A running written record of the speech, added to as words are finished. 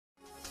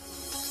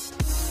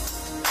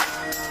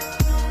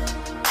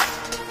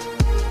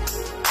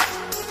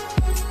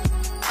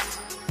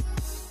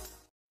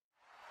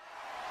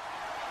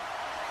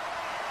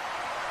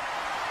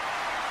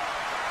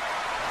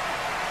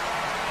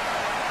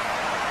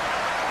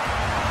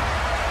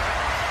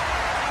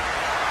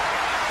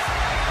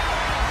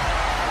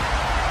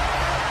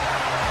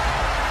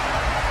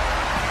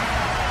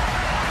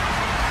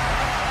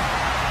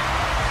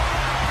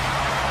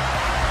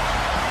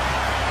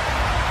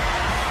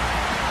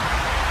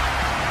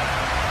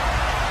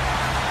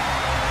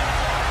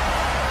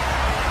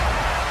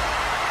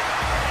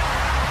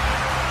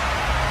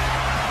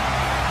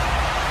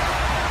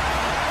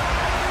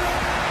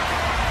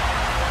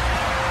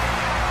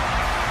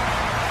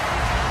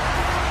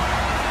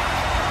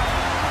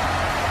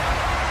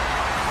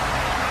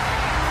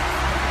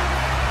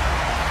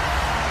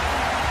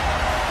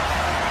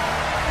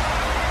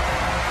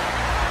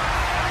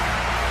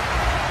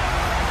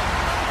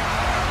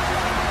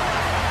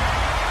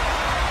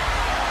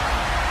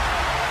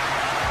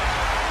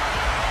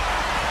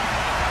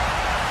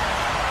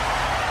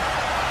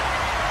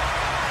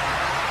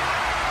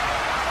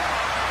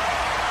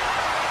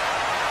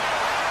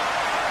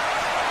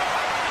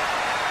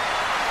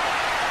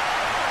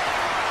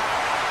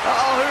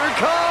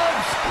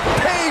comes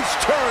Paige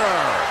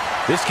Turner.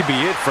 This could be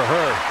it for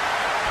her.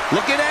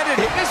 Looking at it,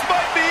 this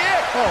might be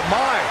it. Oh,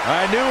 my.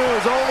 I knew it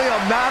was only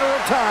a matter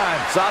of time.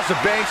 Sasha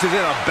Banks is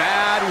in a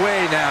bad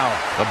way now.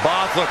 The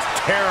boss looks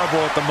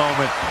terrible at the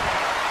moment.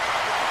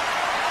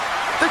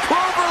 The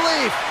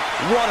cloverleaf.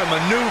 What a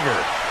maneuver.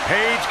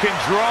 Paige can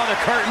draw the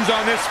curtains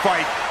on this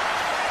fight.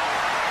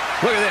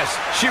 Look at this.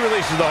 She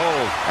releases the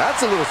hold.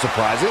 That's a little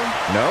surprising.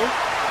 No?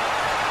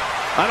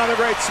 Another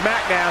great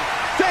SmackDown.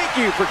 Thank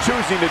you for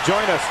choosing to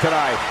join us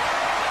tonight.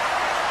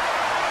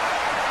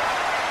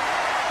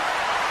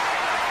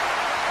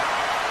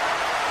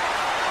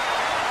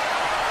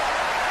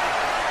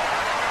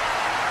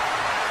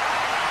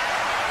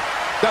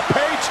 The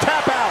Paige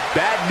tap out.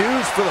 Bad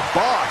news for the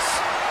boss.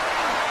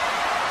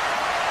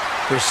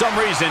 For some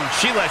reason,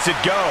 she lets it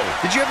go.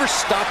 Did you ever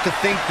stop to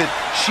think that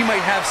she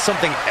might have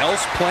something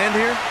else planned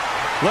here?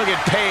 Look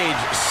at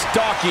Paige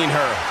stalking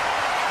her.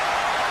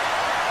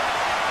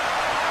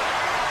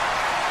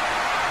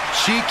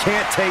 She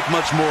can't take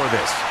much more of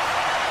this.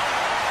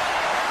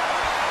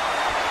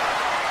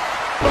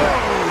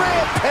 Oh,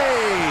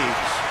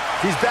 Rampage!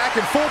 He's back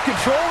in full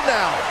control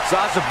now.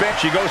 Sasha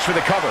Banks, she goes for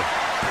the cover.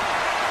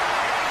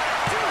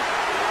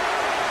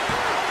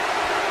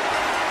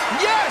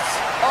 Yes!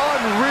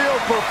 Unreal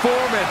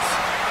performance.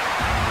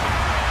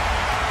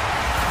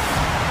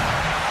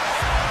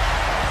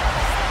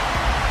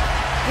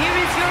 Here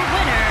is your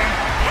winner,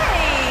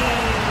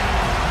 Paige.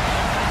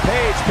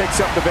 Paige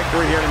picks up the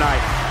victory here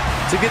tonight.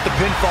 To get the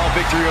pinfall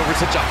victory over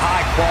such a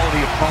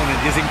high-quality opponent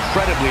is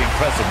incredibly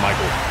impressive,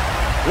 Michael.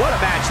 What a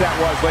match that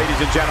was,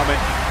 ladies and gentlemen.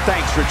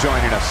 Thanks for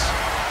joining us.